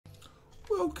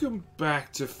Welcome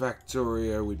back to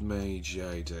Factorio with me,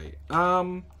 JD.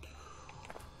 A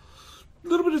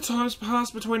little bit of time's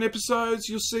passed between episodes.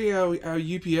 You'll see our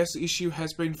UPS issue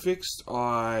has been fixed.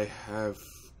 I have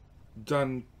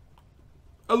done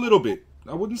a little bit.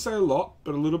 I wouldn't say a lot,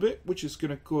 but a little bit, which is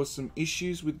going to cause some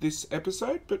issues with this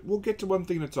episode, but we'll get to one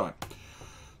thing at a time.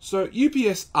 So,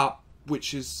 UPS Up,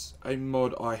 which is a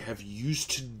mod I have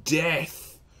used to death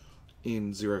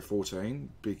in 0.14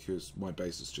 because my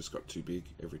bases just got too big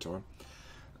every time.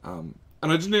 And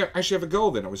I didn't actually have a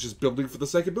goal then. I was just building for the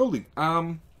sake of building.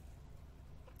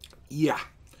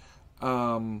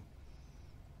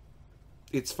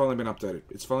 It's finally been updated.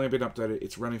 It's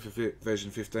running for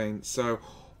version 15. So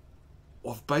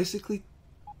I've basically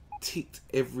ticked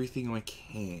everything I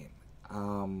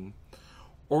can.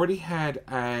 Already had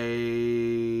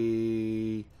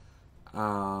a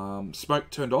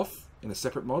smoke turned off in a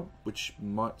separate mod, which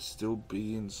might still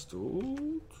be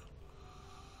installed.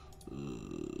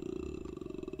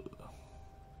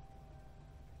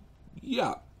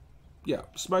 Yeah,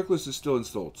 Smokeless is still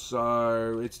installed,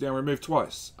 so it's now removed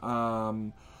twice.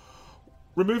 Remove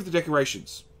the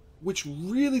decorations, which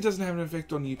really doesn't have an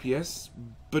effect on UPS,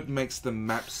 but makes the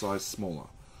map size smaller.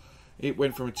 It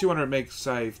went from a 200 meg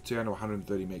save down to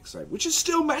 130 meg save, which is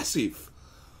still massive,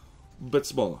 but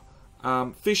smaller.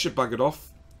 Fish are buggered off.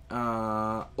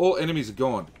 All enemies are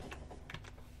gone.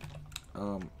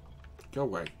 Go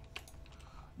away.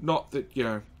 Not that,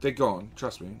 they're gone.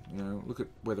 Trust me. Look at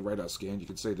where the radar scanned. You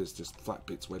can see there's just flat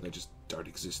bits where they just don't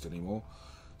exist anymore.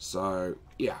 So,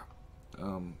 yeah.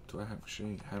 Do I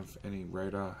actually have any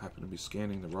radar happen to be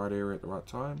scanning the right area at the right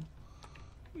time?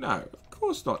 No, of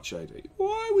course not, JD.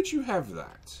 Why would you have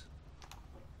that?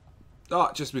 Oh,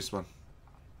 just missed one.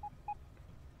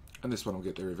 And this one will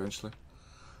get there eventually.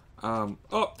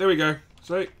 Oh, there we go.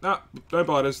 See? No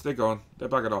biters. They're gone. They're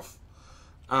buggered off.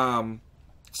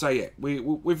 So yeah,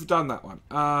 we've done that one.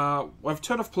 I've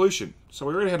turned off pollution. So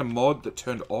we already had a mod that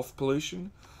turned off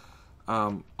pollution.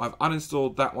 I've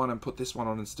uninstalled that one and put this one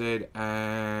on instead.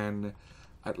 And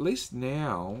at least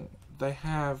now they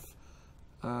have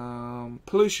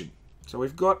pollution. So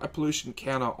we've got a pollution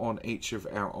counter on each of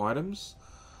our items.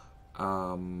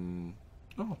 Oh,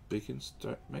 beacons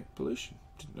don't make pollution.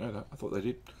 Didn't know that. I thought they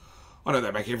did. I know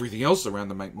they make everything else around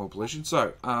them make more pollution.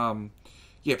 So,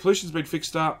 yeah, pollution's been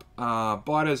fixed up.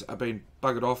 Biters have been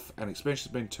buggered off, and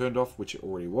expansion's been turned off, which it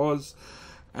already was.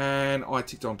 And I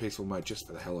ticked on peaceful mode just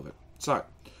for the hell of it. So,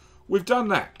 we've done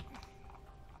that.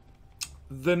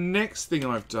 The next thing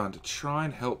I've done to try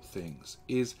and help things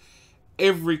is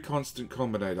every constant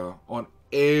combinator on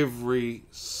every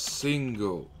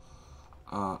single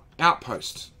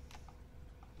outpost.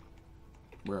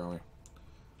 Where are we?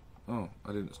 Oh,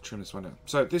 I didn't trim this one down.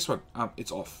 So this one,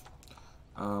 it's off.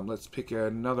 Let's pick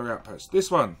another outpost. This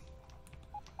one,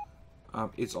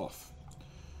 it's off.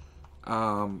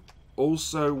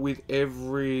 Also with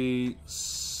every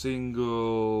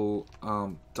single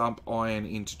dump iron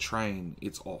into train,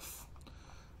 it's off.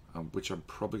 Which I'm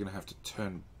probably going to have to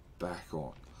turn back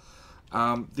on.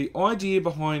 The idea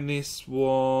behind this was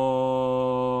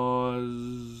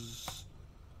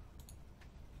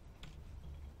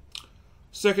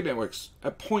circuit networks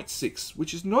at 0.6,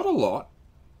 which is not a lot,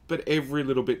 but every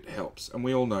little bit helps, and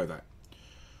we all know that.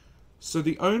 So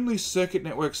the only circuit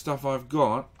network stuff I've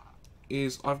got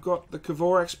is I've got the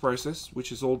Kavorax process,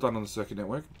 which is all done on the circuit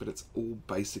network, but it's all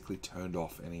basically turned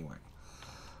off anyway.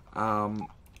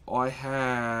 I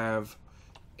have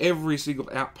every single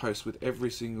outpost with every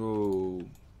single...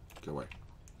 Go away.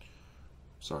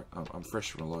 Sorry, I'm fresh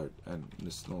from a load, and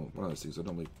this is one of those things I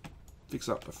normally fix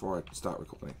up before I start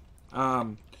recording.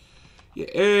 Yeah,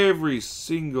 every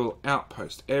single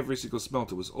outpost, every single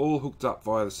smelter was all hooked up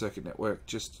via the circuit network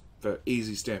just for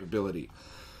easy stampability.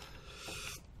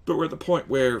 But we're at the point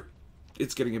where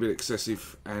it's getting a bit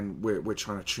excessive and we're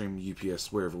trying to trim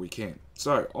UPS wherever we can.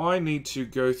 So I need to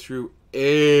go through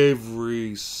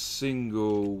every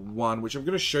single one, which I'm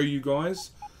going to show you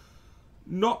guys.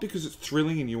 Not because it's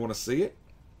thrilling and you want to see it,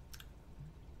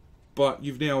 but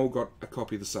you've now all got a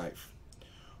copy of the save.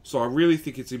 So I really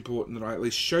think it's important that I at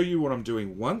least show you what I'm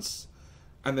doing once,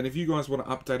 and then if you guys want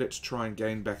to update it to try and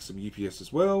gain back some UPS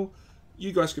as well,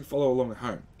 you guys can follow along at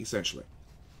home, essentially.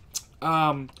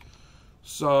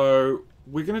 So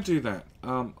we're going to do that.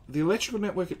 The electrical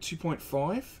network at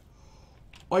 2.5,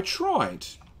 I tried.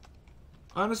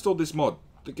 I uninstalled this mod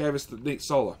that gave us the neat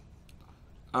solar,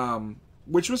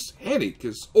 which was handy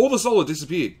because all the solar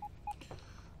disappeared.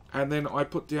 And then I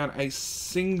put down a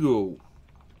single...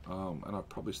 and I've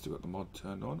probably still got the mod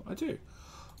turned on. I do.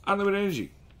 Unlimited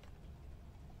energy.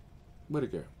 Where'd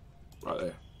it go? Right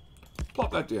there.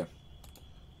 Plop that down.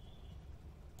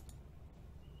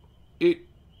 It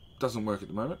doesn't work at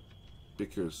the moment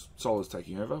because solar's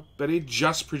taking over, but it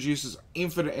just produces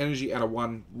infinite energy out of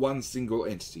one single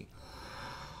entity.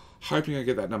 Hoping I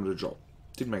get that number to drop.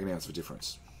 Didn't make an ounce of a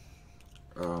difference.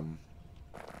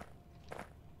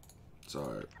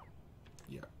 So,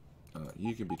 yeah.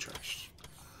 You can be trashed.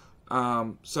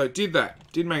 So, did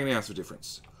that. Didn't make an ounce of a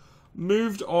difference.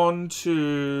 Moved on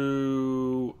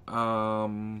to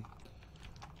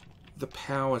the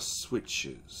power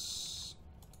switches.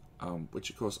 Which,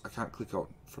 of course, I can't click on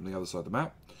from the other side of the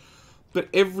map. But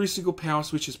every single power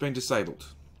switch has been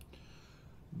disabled.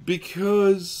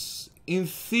 Because, in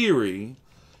theory,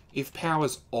 if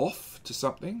power's off to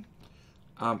something,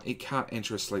 it can't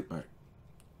enter a sleep mode.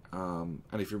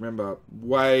 And if you remember,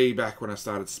 way back when I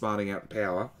started smarting out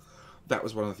power, that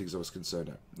was one of the things I was concerned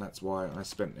at. And that's why I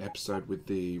spent an episode with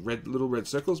the little red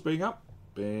circles being up,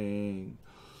 being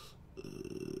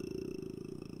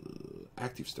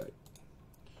active state.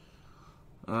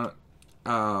 And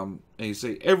you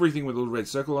see everything with a little red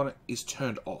circle on it is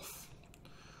turned off.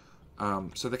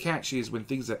 So the catch is when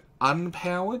things are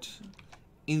unpowered,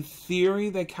 in theory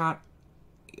they can't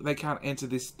enter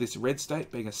this red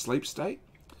state, being a sleep state.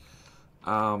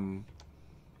 But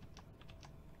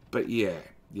yeah,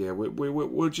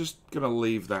 we're just gonna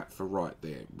leave that for right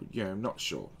there. You know, I'm not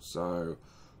sure. So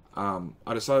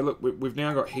I decided, look, we've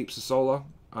now got heaps of solar.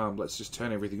 Let's just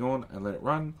turn everything on and let it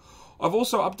run. I've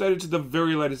also updated to the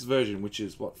very latest version, which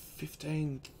is what,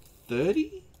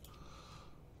 1530?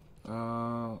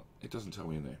 It doesn't tell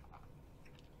me in there.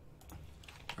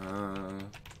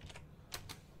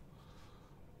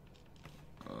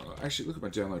 Actually, look at my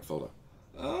download folder.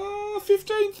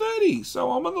 1530.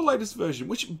 So I'm on the latest version,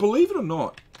 which, believe it or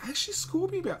not, actually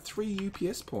scored me about 3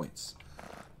 UPS points.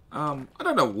 I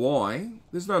don't know why.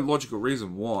 There's no logical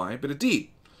reason why, but it did.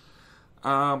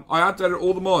 I updated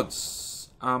all the mods.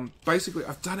 Basically,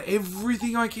 I've done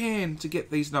everything I can to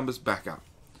get these numbers back up.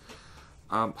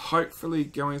 Hopefully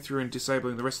going through and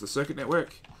disabling the rest of the circuit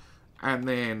network, and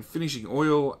then finishing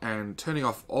oil and turning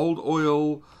off old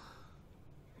oil.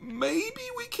 Maybe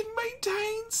we can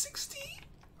maintain 60?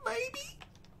 Maybe?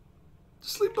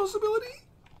 Slim possibility?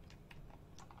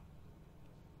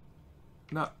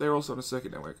 No, they're also on a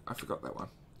circuit network. I forgot that one.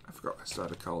 I forgot I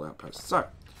started a coal outpost. So,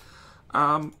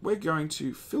 we're going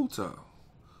to filter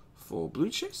for blue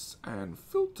chests and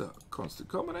filter constant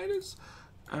combinators.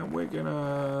 And we're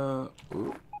gonna...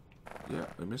 Ooh, yeah,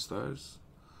 we missed those.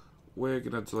 We're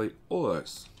gonna delete all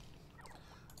those.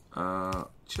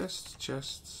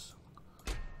 Chests.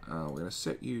 We're gonna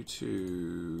set you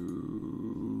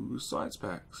to science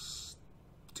packs.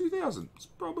 2000. It's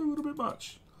probably a little bit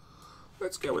much.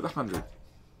 Let's go with 100.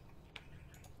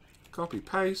 Copy,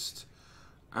 paste.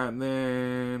 And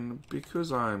then,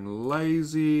 because I'm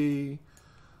lazy,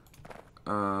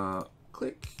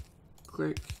 click,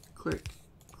 click, click,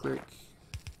 click,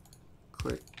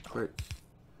 click, click,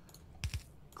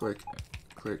 click,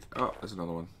 click. Oh, there's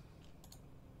another one.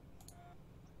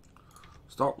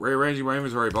 Stop rearranging my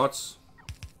inventory, bots.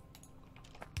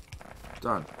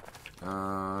 Done.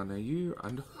 Now you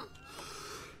and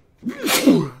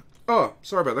oh,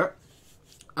 sorry about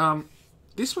that.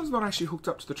 This one's not actually hooked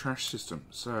up to the trash system,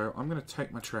 so I'm going to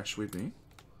take my trash with me.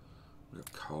 We've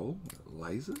got coal, we've got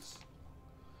lasers.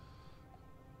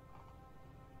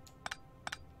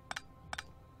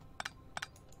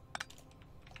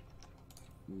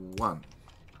 One.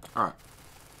 Alright.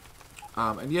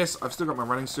 And yes, I've still got my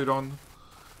running suit on,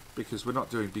 because we're not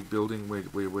doing big building,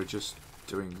 we're just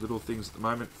doing little things at the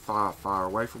moment, far, far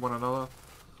away from one another.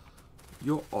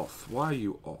 You're off. Why are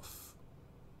you off?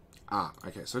 Ah,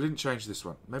 okay, so I didn't change this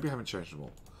one. Maybe I haven't changed them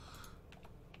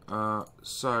all.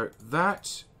 So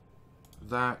that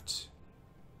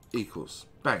equals.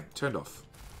 Bang, turned off.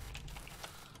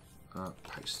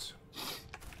 Paste.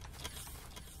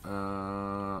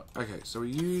 Okay, so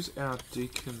we use our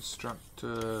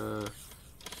deconstructor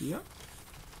here.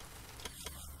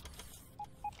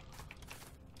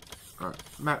 Alright,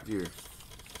 map view.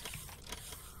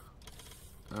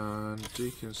 And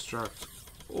deconstruct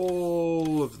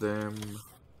all of them.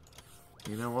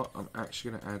 You know what? I'm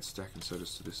actually going to add stack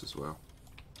inserters to this as well.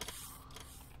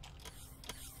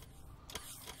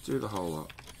 Do the whole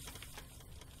lot.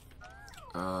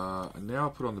 And now I'll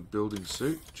put on the building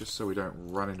suit, just so we don't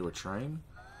run into a train.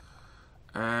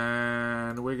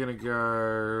 And we're going to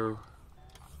go...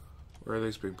 Where are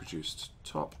these being produced?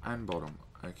 Top and bottom.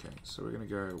 Okay, so we're going to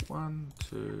go 1,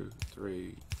 2,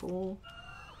 3, 4.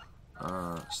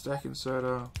 Stack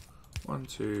inserter. 1,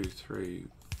 2, 3,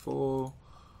 4.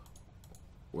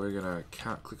 We're going to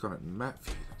click on it in map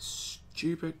view. That's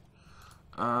stupid.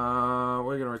 We're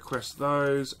going to request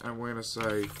those, and we're going to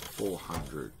say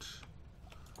 400.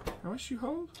 How much do you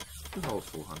hold? You hold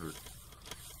 400.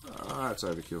 That's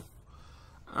overkill.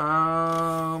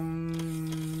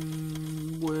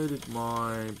 Where did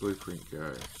my blueprint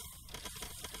go?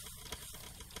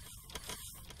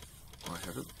 I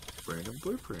have a random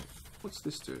blueprint. What's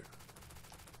this do?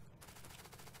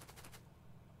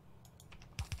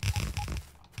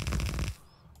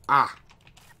 Ah!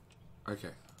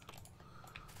 Okay.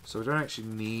 So we don't actually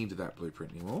need that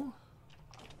blueprint anymore.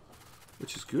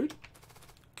 Which is good.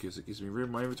 Because it gives me room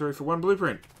in my inventory for one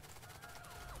blueprint.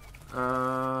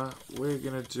 We're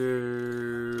gonna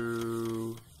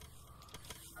do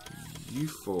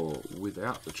U4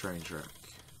 without the train track.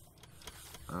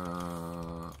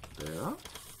 There.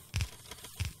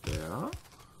 There.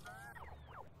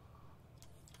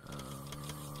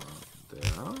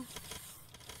 There.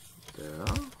 There.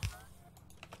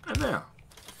 And there.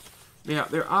 Now,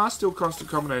 there are still constant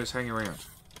combinators hanging around.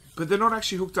 But they're not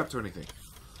actually hooked up to anything.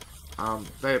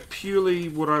 They are purely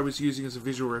what I was using as a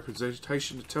visual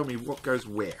representation to tell me what goes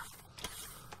where.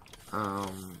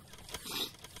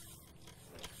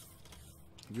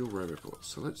 Your roboport.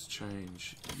 So let's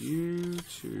change you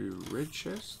to red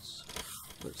chests.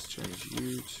 Let's change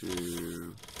you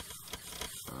to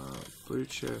blue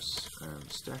chests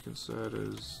and stack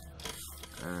inserters.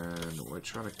 And we're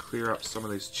trying to clear up some of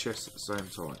these chests at the same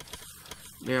time.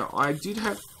 Now, I did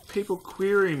have people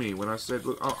query me when I said,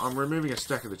 look, I'm removing a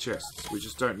stack of the chests. We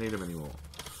just don't need them anymore.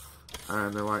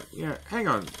 And they're like, yeah, hang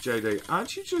on, JD.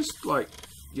 Aren't you just, like,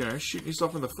 you know, shooting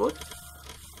yourself in the foot?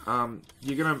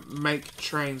 You're going to make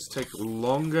trains take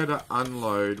longer to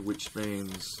unload, which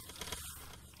means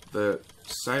the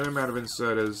same amount of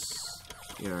inserters,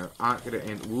 you know, aren't going to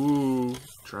end... Woo,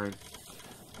 train.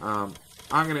 Aren't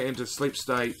going to enter sleep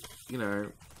state, you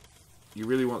know... You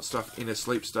really want stuff in a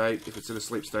sleep state. If it's in a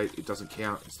sleep state, it doesn't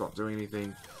count. It's not doing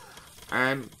anything.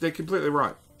 And they're completely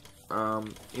right.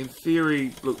 In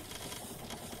theory, look,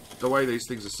 the way these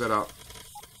things are set up,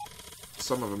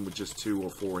 some of them with just 2 or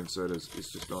 4 inserters is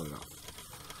just not enough.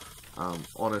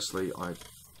 Honestly, I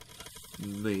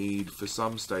need, for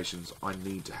some stations, I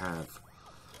need to have,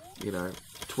 you know,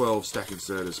 12 stack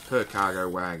inserters per cargo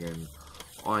wagon.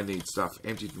 I need stuff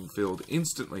emptied and filled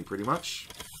instantly, pretty much.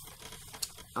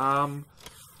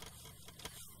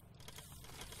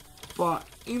 But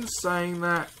in saying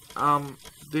that,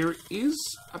 there is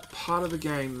a part of the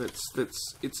game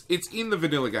it's in the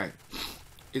vanilla game.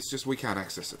 It's just we can't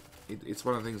access it. It's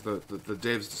one of the things that the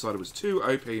devs decided was too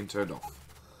OP and turned off.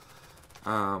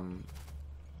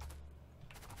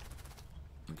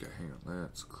 Okay, hang on.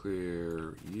 Let's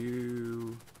clear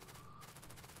you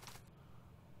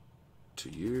to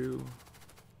you.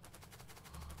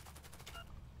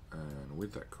 And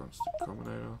with that constant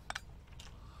combinator,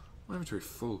 my inventory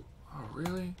full. Oh,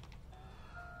 really?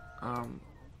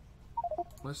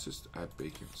 Let's just add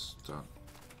beacons. Done.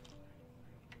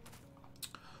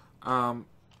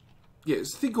 Yeah,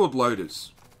 it's a thing called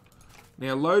loaders.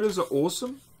 Now, loaders are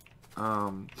awesome.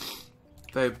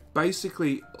 They're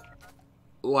basically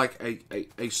like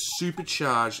a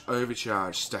supercharged,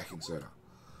 overcharged stack inserter.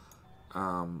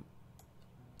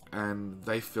 And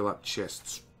they fill up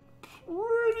chests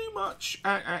pretty much,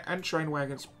 and train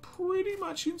wagons pretty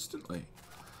much instantly.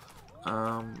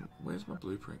 Where's my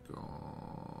blueprint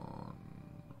gone?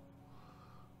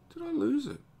 Did I lose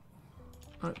it?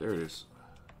 Oh, there it is.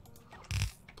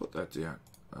 Put that down.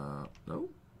 No.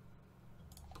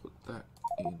 Put that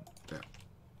in there.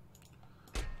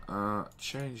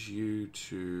 Change you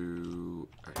to...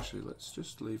 Actually, let's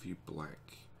just leave you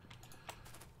black.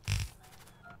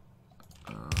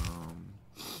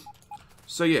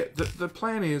 So yeah, the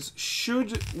plan is,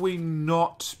 should we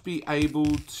not be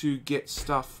able to get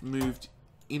stuff moved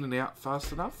in and out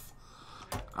fast enough,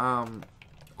 I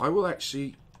will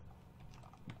actually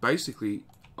basically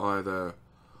either...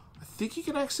 I think you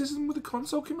can access them with a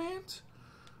console command.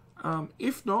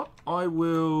 If not, I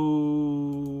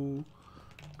will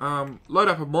load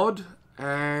up a mod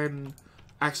and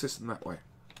access them that way.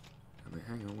 And then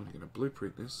hang on, we're going to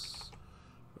blueprint this.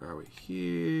 Where are we?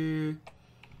 Here.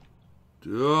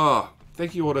 Duh.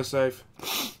 Thank you, autosave.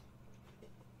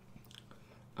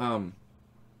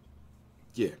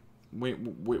 Yeah,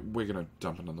 we're gonna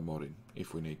dump another mod in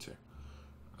if we need to.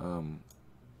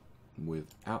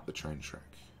 Without the train track.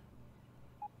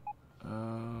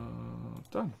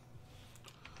 Done.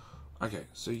 Okay,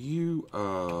 so you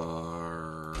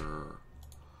are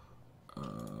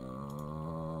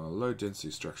low density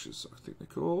structures, I think they're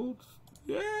called.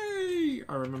 Yay!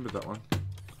 I remembered that one.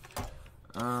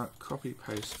 Copy,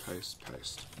 paste, paste,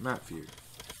 paste. Map view.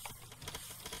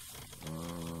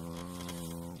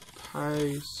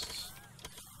 Paste.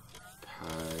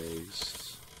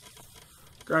 Paste.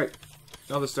 Great.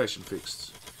 Another station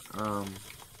fixed. Trying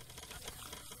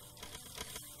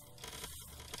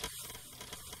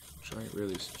to get rid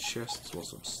of these chests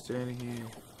whilst I'm standing here.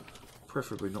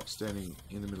 Preferably not standing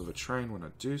in the middle of a train when I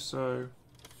do so.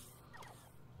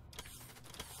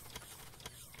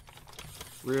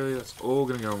 Really, that's all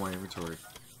going to go in my inventory.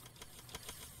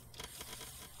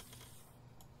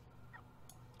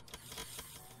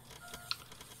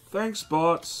 Thanks,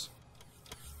 bots.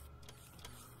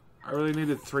 I really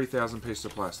needed 3,000 pieces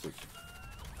of plastic.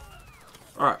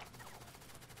 Alright.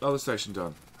 Another station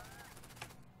done.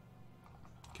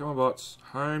 Come on, bots.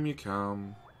 Home you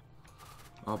come.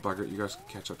 Oh, bugger it. You guys can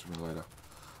catch up to me later.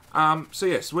 So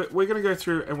yes, we're going to go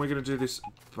through and we're going to do this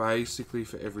basically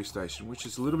for every station, which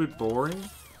is a little bit boring.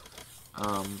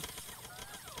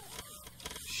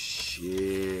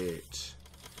 Shit.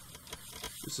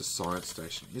 This is a science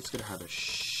station. It's going to have a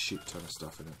shit ton of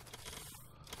stuff in it.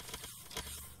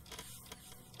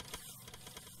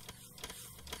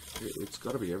 It's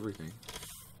got to be everything.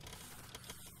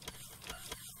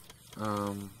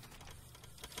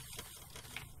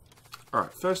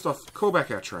 Alright, first off, call back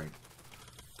our train.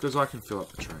 Because I can fill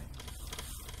up the train.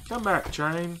 Come back,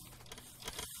 train.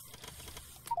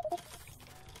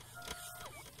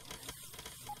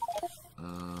 We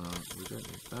don't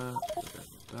need that. We don't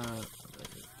need that. We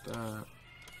don't need that.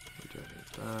 We don't need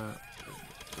that.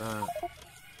 We don't need that.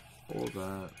 All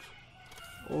that.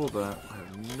 All that. I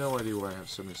have no idea why I have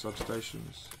so many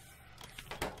substations.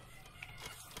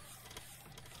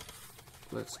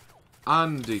 Let's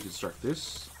undeconstruct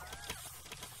this.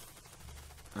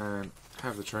 And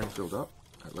have the train filled up,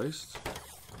 at least.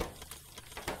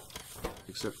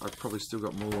 Except I've probably still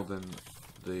got more than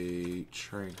the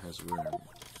train has room.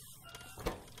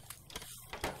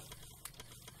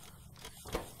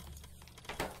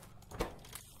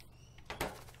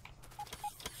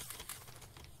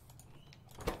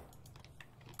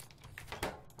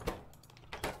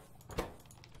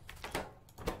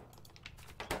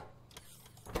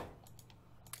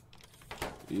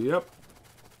 Yep.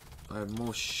 I have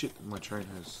more shit than the train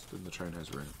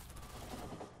has room.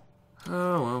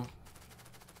 Oh well.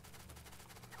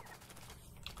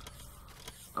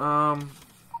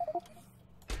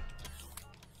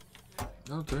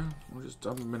 That'll do. We'll just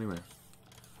dump them anywhere.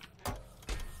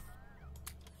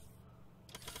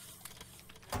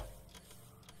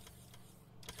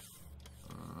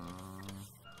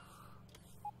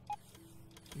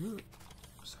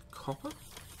 Is that copper?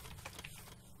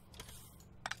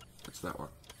 It's that one.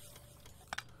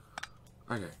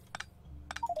 Okay.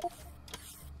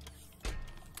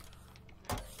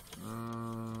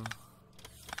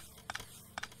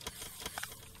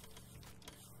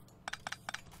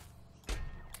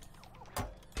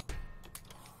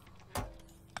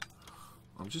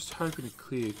 I'm just hoping to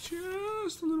clear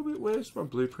just a little bit. Where's my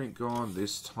blueprint gone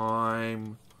this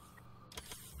time?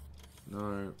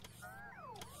 No.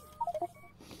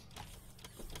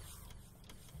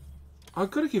 I've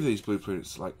got to give these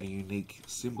blueprints like a unique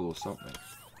symbol or something.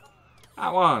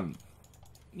 That one!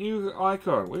 New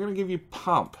icon. We're going to give you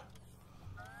pump.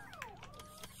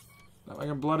 That way I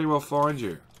can bloody well find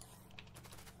you.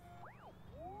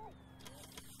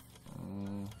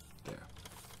 There.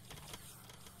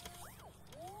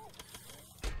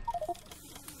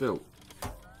 Fill.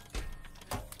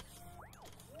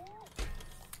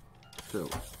 Fill.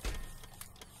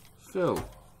 Fill.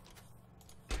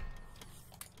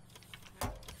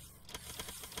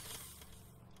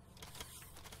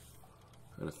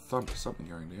 Got a thump of something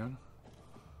going down.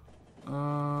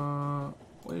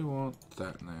 We want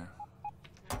that in there.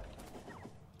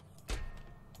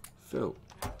 Fill.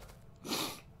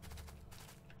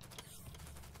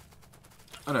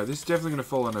 I know, this is definitely going to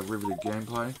fall under riveted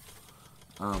gameplay.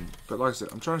 But like I said,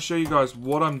 I'm trying to show you guys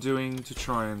what I'm doing to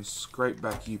try and scrape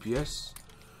back UPS.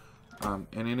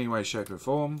 In any way, shape or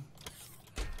form.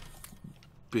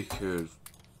 Because,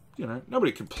 you know,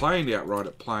 nobody complained outright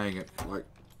at playing it like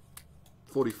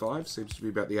 45 seems to be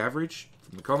about the average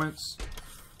from the comments.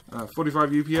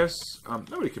 45 UPS.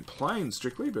 Nobody complains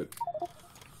strictly, but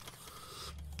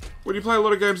when you play a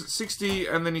lot of games at 60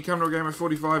 and then you come to a game at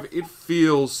 45, it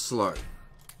feels slow.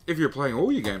 If you're playing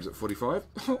all your games at 45,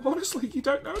 honestly, you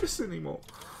don't notice anymore.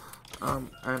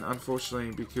 And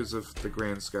unfortunately, because of the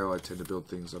grand scale I tend to build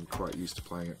things, I'm quite used to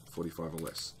playing at 45 or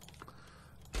less.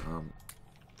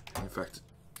 In fact,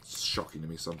 it's shocking to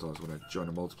me sometimes when I join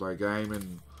a multiplayer game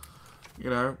and, you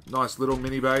know, nice little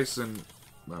mini base and,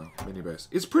 well, mini base.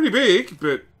 It's pretty big,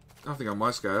 but nothing on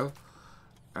my scale.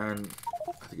 And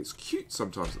I think it's cute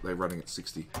sometimes that they're running at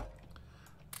 60.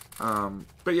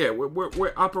 But yeah,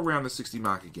 we're up around the 60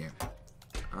 mark again,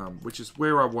 which is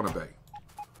where I want to be.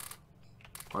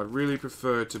 I'd really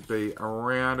prefer to be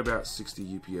around about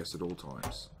 60 UPS at all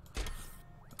times.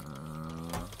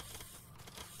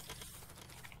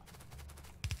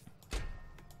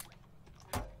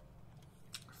 I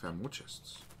found more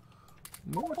chests.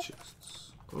 More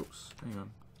chests. Oops, hang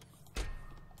on.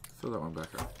 Fill that one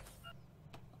back up.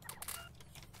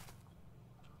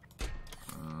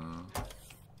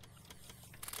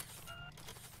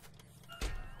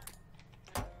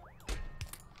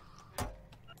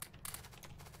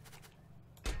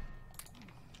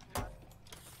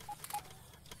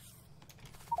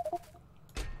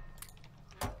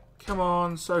 Come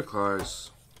on, so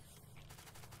close.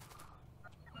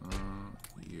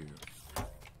 You.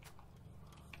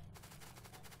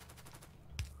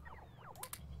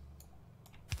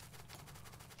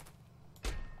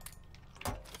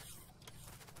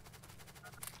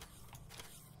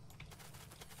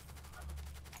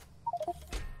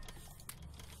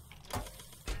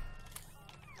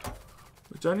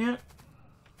 We're done yet?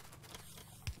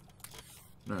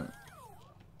 No.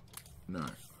 No.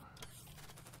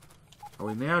 Are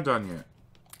we now done yet?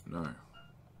 No.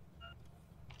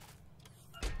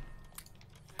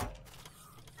 Are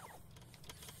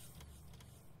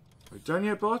we done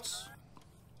yet, bots?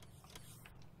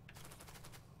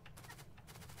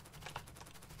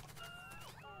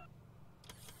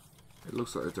 It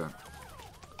looks like they're done.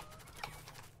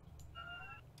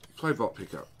 Play bot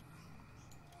pickup.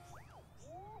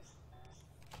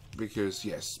 Because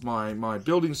yes, my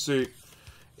building suit,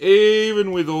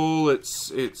 even with all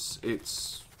its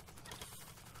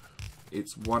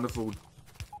wonderful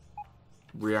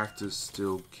reactors,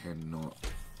 still cannot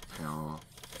power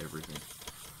everything.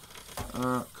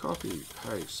 Copy,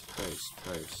 paste, paste,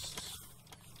 paste.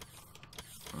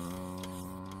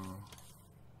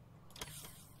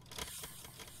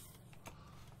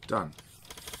 Done.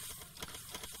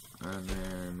 And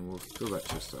then we'll fill that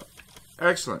chest up.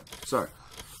 Excellent. So,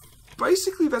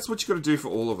 basically that's what you got to do for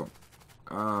all of them.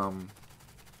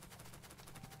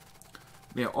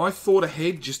 Now, I thought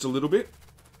ahead just a little bit.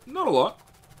 Not a lot.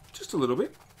 Just a little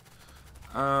bit.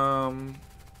 Where are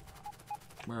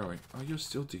we? Oh, you're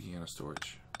still digging out of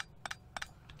storage.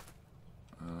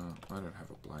 I don't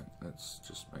have a blank. Let's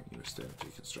just make you a standard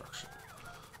deconstruction.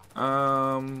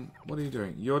 What are you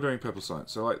doing? You're doing purple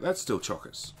science. So, like, that's still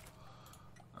chockers.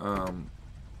 And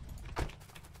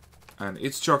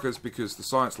it's chockers because the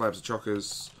science labs are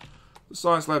chockers. The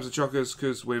science labs are chockers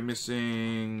because we're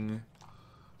missing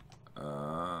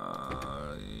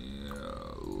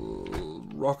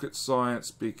rocket science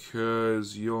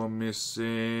because you're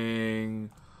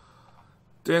missing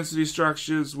density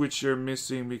structures, which you're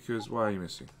missing because... Why are you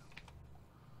missing?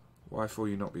 Why for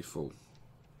you not be full?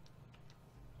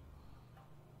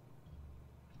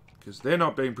 Because they're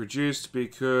not being produced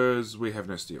because we have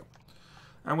no steel.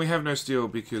 And we have no steel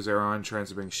because our iron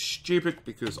trains are being stupid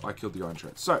because I killed the iron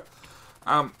trains. So,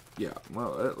 yeah,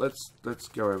 well, let's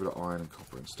go over to iron and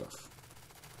copper and stuff.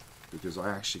 Because I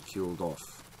actually killed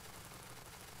off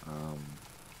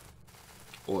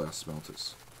all our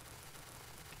smelters.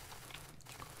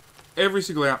 Every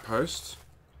single outpost,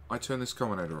 I turn this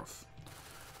combinator off.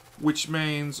 Which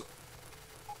means,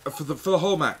 for the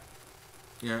whole map,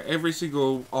 you know, every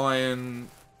single iron,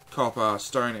 copper,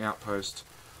 stone outpost,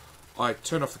 I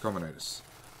turn off the combinators.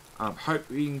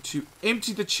 Hoping to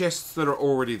empty the chests that are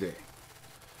already there.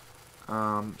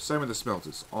 Same with the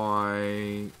smelters.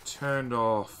 I turned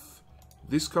off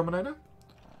this combinator.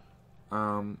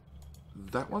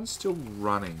 That one's still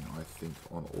running, I think,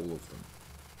 on all of them.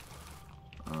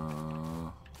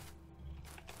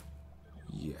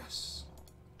 Yes.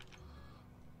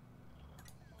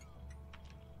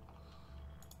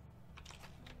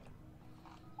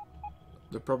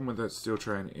 The problem with that steel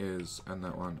train is, and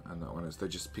that one is, they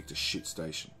just picked a shit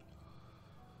station.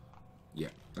 Yeah,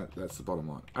 that's the bottom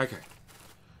line. Okay.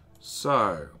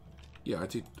 So, yeah, I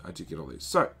did get all these.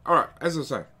 So, alright, as I was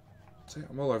saying, see,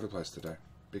 I'm all over the place today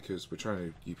because we're trying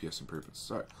to do UPS improvements.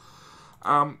 So,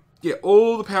 yeah,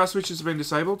 all the power switches have been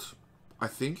disabled, I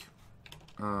think.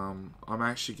 I'm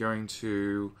actually going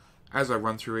to, as I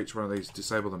run through each one of these,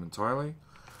 disable them entirely.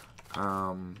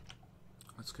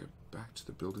 Let's go back to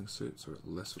the building suit so it's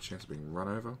less of a chance of being run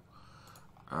over.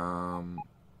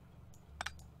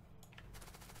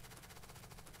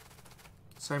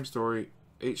 Same story.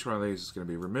 Each one of these is going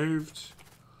to be removed.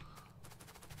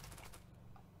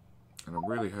 And I'm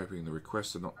really hoping the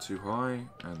requests are not too high.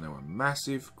 And they were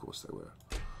massive. Of course they were.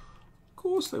 Of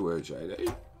course they were,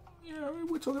 JD. You know,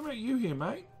 we're talking about you here,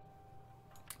 mate.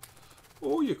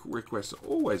 All your requests are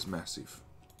always massive.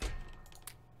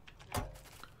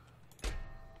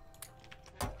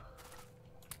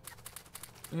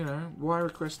 You know, why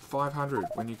request 500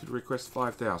 when you could request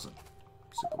 5,000?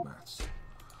 Simple maths.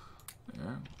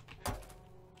 Yeah.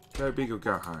 Go big or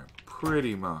go home.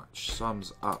 Pretty much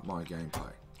sums up my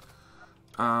gameplay.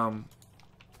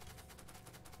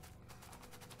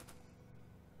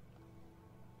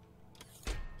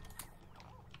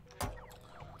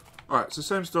 Alright, so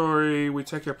same story. We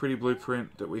take our pretty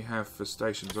blueprint that we have for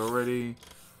stations already.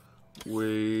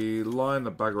 We line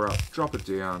the bugger up, drop it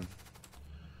down.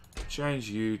 Change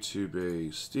you to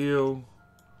be steel.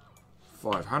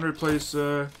 500 please,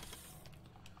 sir.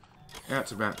 Out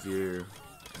to map view.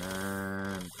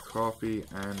 And copy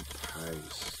and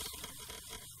paste.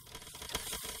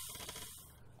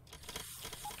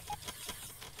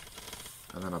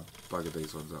 And then I buggered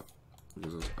these ones up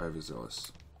because I was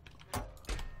overzealous.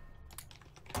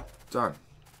 Done.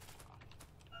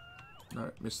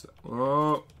 No, missed that.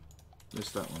 Oh,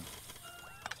 missed that one.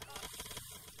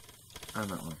 And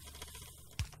that one.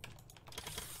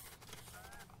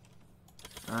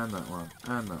 And that one.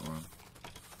 And that one.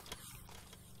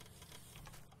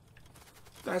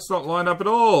 That's not lined up at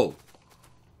all.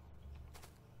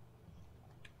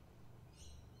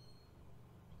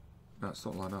 No, it's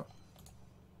not lined up.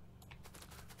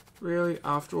 Really?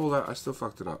 After all that, I still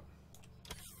fucked it up.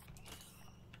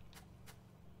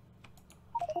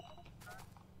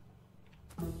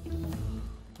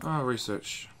 Oh,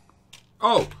 research.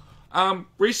 Oh,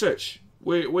 research.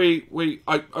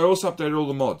 I also updated all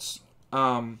the mods.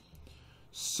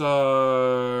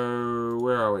 So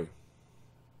where are we?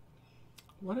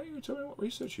 Why don't you tell me what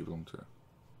research you belong to?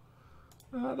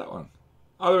 That one.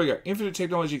 Oh, there we go. Infinite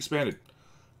technology expanded.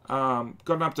 Got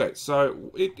an update.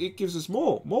 So it gives us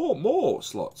more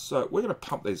slots. So we're going to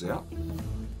pump these out.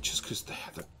 Just because they're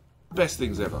the best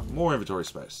things ever. More inventory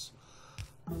space.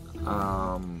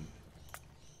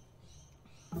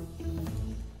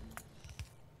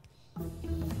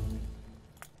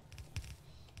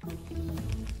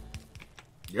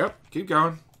 Yep, keep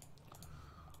going.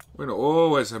 We're going to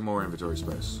always have more inventory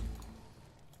space.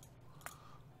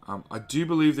 I do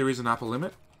believe there is an upper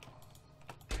limit.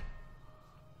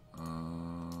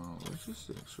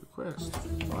 Logistics request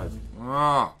 5.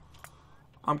 Ah,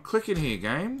 I'm clicking here,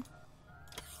 game.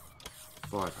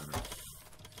 500.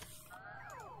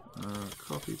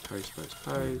 Copy, paste, paste,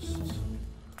 paste.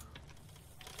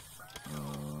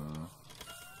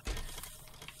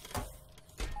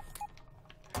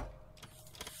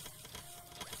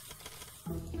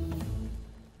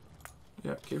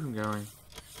 Yeah, keep them going.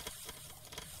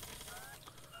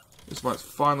 This might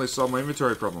finally solve my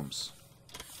inventory problems.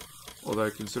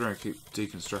 Although, considering I keep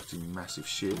deconstructing massive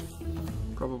shit,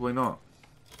 probably not.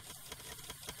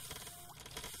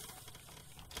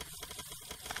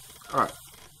 Alright,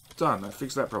 done. That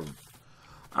fixed that problem.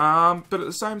 But at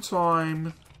the same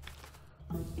time,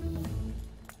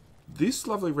 this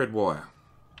lovely red wire,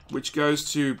 which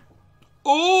goes to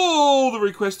all the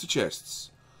requester chests,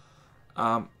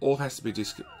 all has to be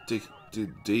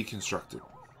deconstructed.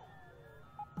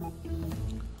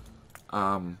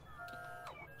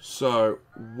 So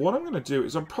what I'm going to do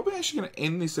is I'm probably actually going to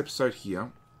end this episode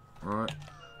here. Alright.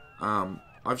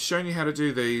 I've shown you how to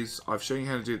do these. I've shown you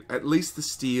how to do at least the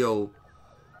steel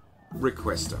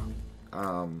requester.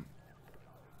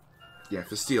 Yeah,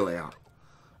 for steel out.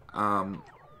 I'm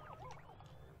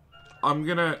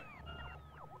going to...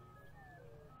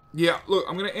 Yeah, look,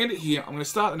 I'm going to end it here. I'm going to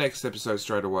start the next episode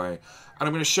straight away. And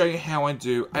I'm going to show you how I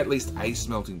do at least a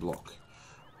smelting block.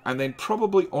 And then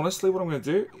probably, honestly, what I'm going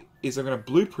to do is I'm going to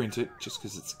blueprint it just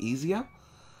because it's easier.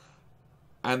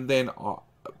 And then,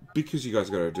 because you guys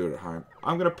got to do it at home,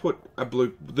 I'm going to put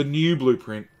the new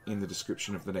blueprint in the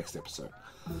description of the next episode.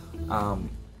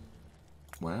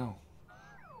 Wow.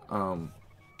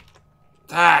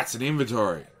 That's an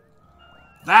inventory.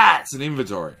 That's an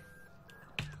inventory.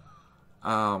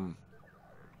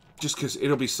 Just because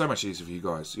it'll be so much easier for you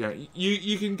guys. You know,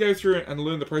 you can go through it and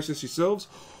learn the process yourselves,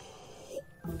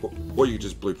 or you can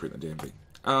just blueprint the damn thing.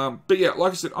 But yeah,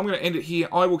 like I said, I'm going to end it here.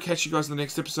 I will catch you guys in the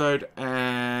next episode,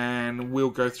 and we'll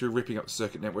go through ripping up the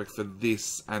circuit network for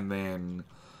this, and then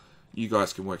you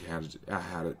guys can work out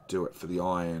how to do it for the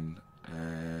iron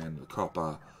and the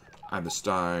copper and the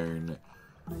stone.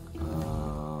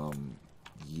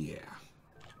 Yeah.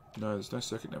 No, there's no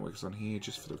circuit networks on here,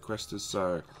 just for the requesters,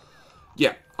 so...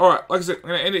 Yeah, alright, like I said, I'm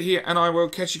going to end it here, and I will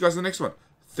catch you guys in the next one.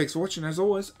 Thanks for watching, as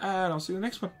always, and I'll see you in the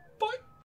next one.